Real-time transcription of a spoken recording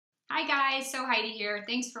Hi guys, so Heidi here.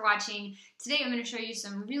 Thanks for watching. Today I'm going to show you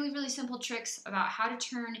some really simple tricks about how to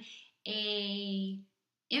turn a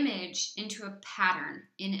image into a pattern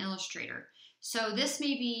in Illustrator. So this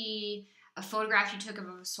may be a photograph you took of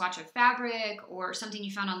a swatch of fabric or something you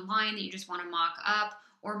found online that you just want to mock up,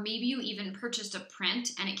 or maybe you even purchased a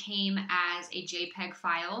print and it came as a JPEG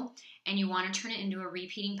file and you want to turn it into a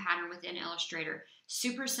repeating pattern within Illustrator.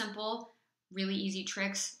 Super simple, really easy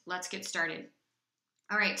tricks. Let's get started.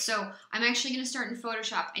 All right, so I'm actually going to start in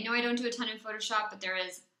Photoshop. I know I don't do a ton in Photoshop, but there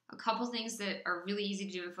is a couple things that are really easy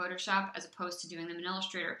to do in Photoshop as opposed to doing them in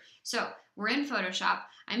Illustrator. So we're in Photoshop.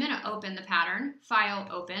 I'm going to open the pattern, File,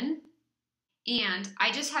 Open, and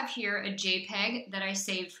I just have here a JPEG that I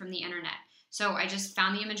saved from the internet. So I just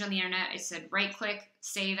found the image on the internet. I said right-click,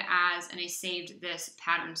 Save As, and I saved this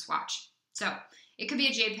pattern swatch. So it could be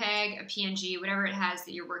a JPEG, a PNG, whatever it has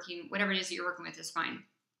that you're working, whatever it is that you're working with is fine.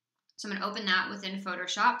 So I'm going to open that within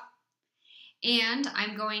Photoshop, and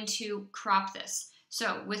I'm going to crop this.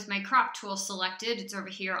 So with my crop tool selected, it's over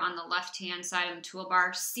here on the left-hand side of the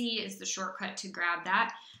toolbar. C is the shortcut to grab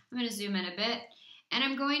that. I'm going to zoom in a bit, and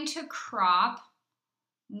I'm going to crop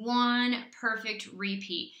one perfect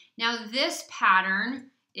repeat. Now this pattern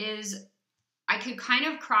is, I could kind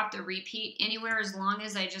of crop the repeat anywhere as long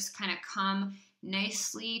as I just kind of come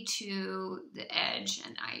nicely to the edge,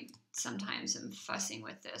 and I sometimes am fussing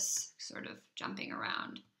with this, sort of jumping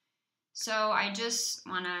around. So I just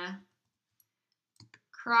want to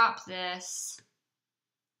crop this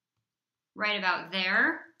right about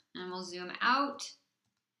there, and we'll zoom out.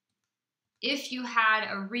 If you had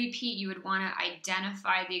a repeat, you would want to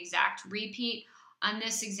identify the exact repeat. On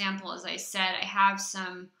this example, as I said, I have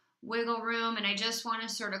some wiggle room, and I just want to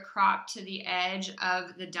sort of crop to the edge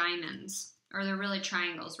of the diamonds, or they're really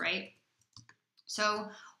triangles, right? So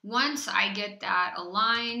once I get that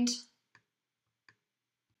aligned,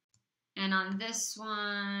 and on this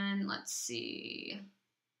one, let's see,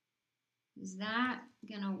 is that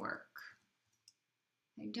gonna work?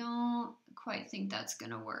 I don't quite think that's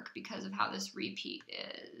gonna work because of how this repeat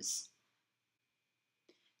is.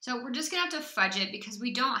 So we're just gonna have to fudge it because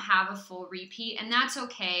we don't have a full repeat, and that's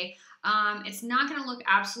okay. It's not gonna look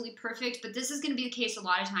absolutely perfect, but this is gonna be the case a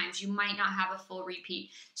lot of times. You might not have a full repeat.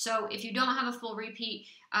 So if you don't have a full repeat,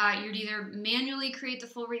 you'd either manually create the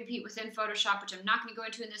full repeat within Photoshop, which I'm not gonna go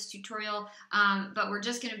into in this tutorial, but we're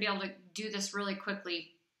just gonna be able to do this really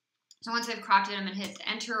quickly. So once I've cropped it, I'm going to hit the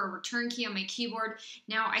Enter or Return key on my keyboard.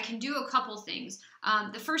 Now I can do a couple things.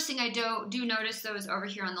 The first thing I do notice, though, is over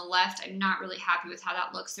here on the left. I'm not really happy with how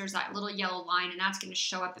that looks. There's that little yellow line, and that's going to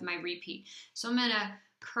show up in my repeat. So I'm going to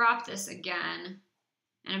crop this again,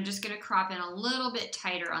 and I'm just going to crop in a little bit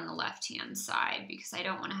tighter on the left-hand side because I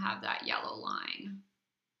don't want to have that yellow line.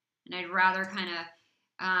 And I'd rather kind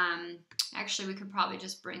of, actually, we could probably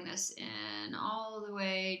just bring this in all the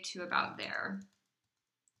way to about there.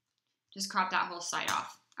 Just crop that whole side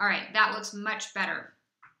off. All right, that looks much better.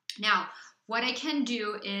 Now, what I can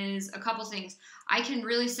do is a couple things. I can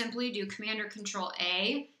really simply do Command or Control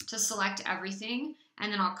A to select everything,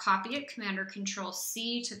 and then I'll copy it, Command or Control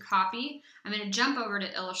C to copy. I'm gonna jump over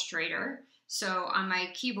to Illustrator. So on my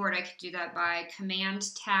keyboard, I could do that by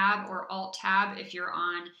Command Tab or Alt Tab if you're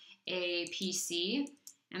on a PC.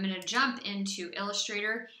 I'm gonna jump into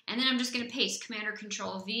Illustrator, and then I'm just gonna paste Command or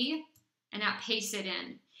Control V, and that pastes it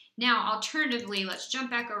in. Now, alternatively, let's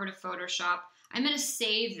jump back over to Photoshop. I'm going to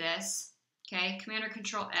save this, okay? Command or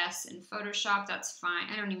Control S in Photoshop, that's fine.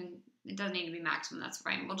 It doesn't need to be maximum, that's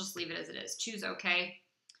fine. We'll just leave it as it is. Choose OK.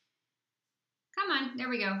 Come on, there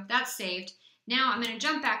we go. That's saved. Now, I'm going to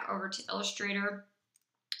jump back over to Illustrator,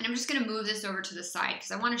 and I'm just going to move this over to the side because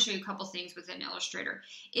I want to show you a couple things within Illustrator.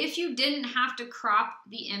 If you didn't have to crop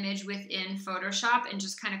the image within Photoshop and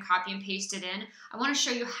just kind of copy and paste it in, I want to show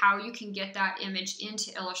you how you can get that image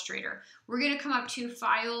into Illustrator. We're going to come up to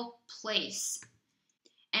File, Place.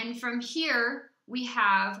 And from here, we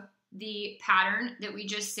have the pattern that we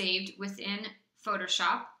just saved within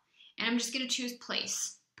Photoshop. And I'm just going to choose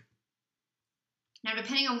Place. Now,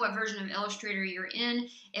 depending on what version of Illustrator you're in,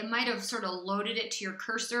 it might have sort of loaded it to your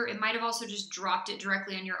cursor. It might have also just dropped it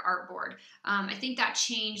directly on your artboard. I think that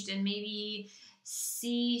changed in maybe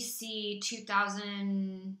CC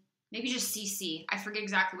 2000, maybe just CC. I forget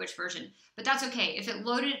exactly which version, but that's okay. If it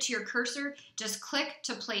loaded it to your cursor, just click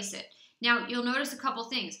to place it. Now, you'll notice a couple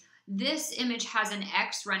things. This image has an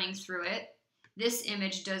X running through it. This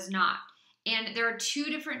image does not. And there are two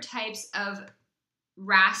different types of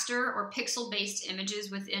raster or pixel-based images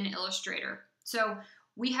within Illustrator. So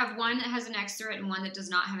we have one that has an X through it and one that does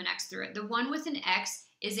not have an X through it. The one with an X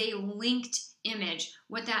is a linked image.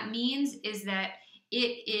 What that means is that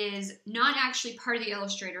it is not actually part of the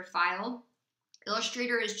Illustrator file.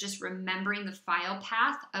 Illustrator is just remembering the file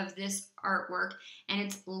path of this artwork, and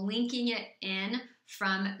it's linking it in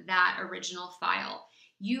from that original file.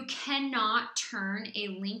 You cannot turn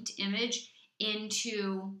a linked image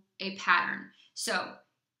into a pattern. So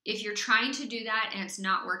if you're trying to do that and it's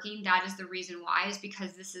not working, that is the reason why, is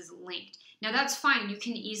because this is linked. Now that's fine. You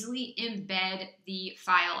can easily embed the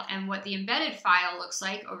file, and what the embedded file looks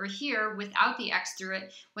like over here without the X through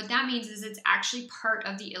it, what that means is it's actually part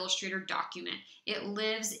of the Illustrator document. It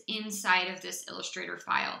lives inside of this Illustrator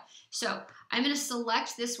file. So I'm going to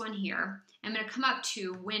select this one here. I'm going to come up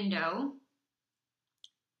to Window,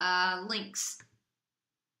 Links,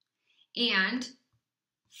 and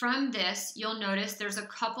from this, you'll notice there's a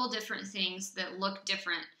couple different things that look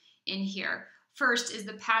different in here. First is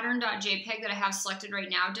the pattern.jpg that I have selected right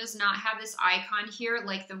now does not have this icon here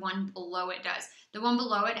like the one below it does. The one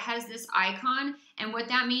below it has this icon, and what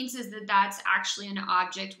that means is that that's actually an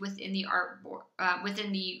object within the artboard,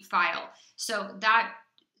 within the file. So that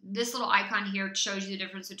this little icon here shows you the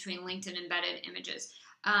difference between linked and embedded images.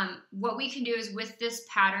 What we can do is with this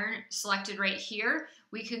pattern selected right here,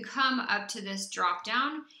 we can come up to this drop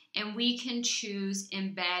down and we can choose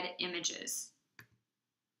embed images.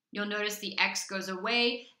 You'll notice the X goes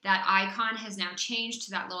away. That icon has now changed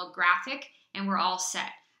to that little graphic, and we're all set.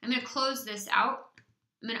 I'm going to close this out.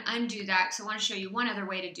 I'm going to undo that because I want to show you one other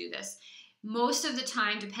way to do this. Most of the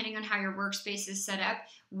time, depending on how your workspace is set up,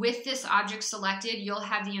 with this object selected, you'll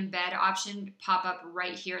have the embed option pop up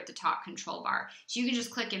right here at the top control bar. So you can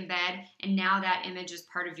just click embed, and now that image is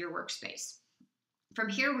part of your workspace. From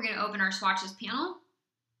here, we're going to open our swatches panel,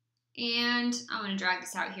 and I'm going to drag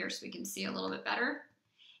this out here so we can see a little bit better.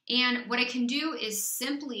 And what I can do is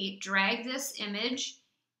simply drag this image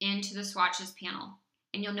into the swatches panel,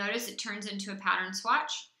 and you'll notice it turns into a pattern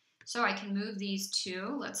swatch. So I can move these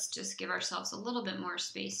two. Let's just give ourselves a little bit more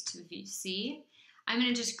space to see. I'm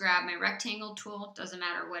going to just grab my rectangle tool. Doesn't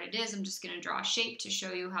matter what it is. I'm just going to draw a shape to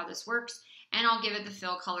show you how this works, and I'll give it the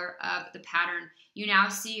fill color of the pattern. You now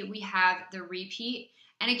see we have the repeat.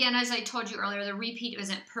 And again, as I told you earlier, the repeat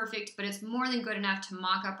isn't perfect, but it's more than good enough to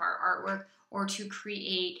mock up our artwork or to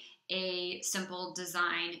create a simple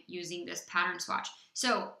design using this pattern swatch.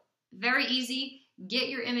 So very easy. Get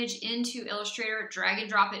your image into Illustrator, drag and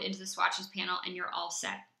drop it into the swatches panel, and you're all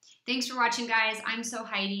set. Thanks for watching, guys. I'm so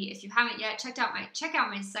Heidi. If you haven't yet, check out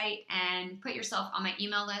my site and put yourself on my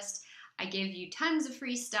email list. I give you tons of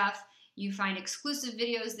free stuff. You find exclusive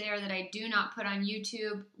videos there that I do not put on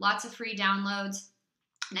YouTube, lots of free downloads,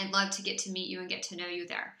 and I'd love to get to meet you and get to know you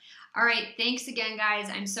there. All right, thanks again, guys.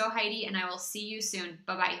 I'm so Heidi, and I will see you soon.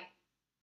 Bye-bye.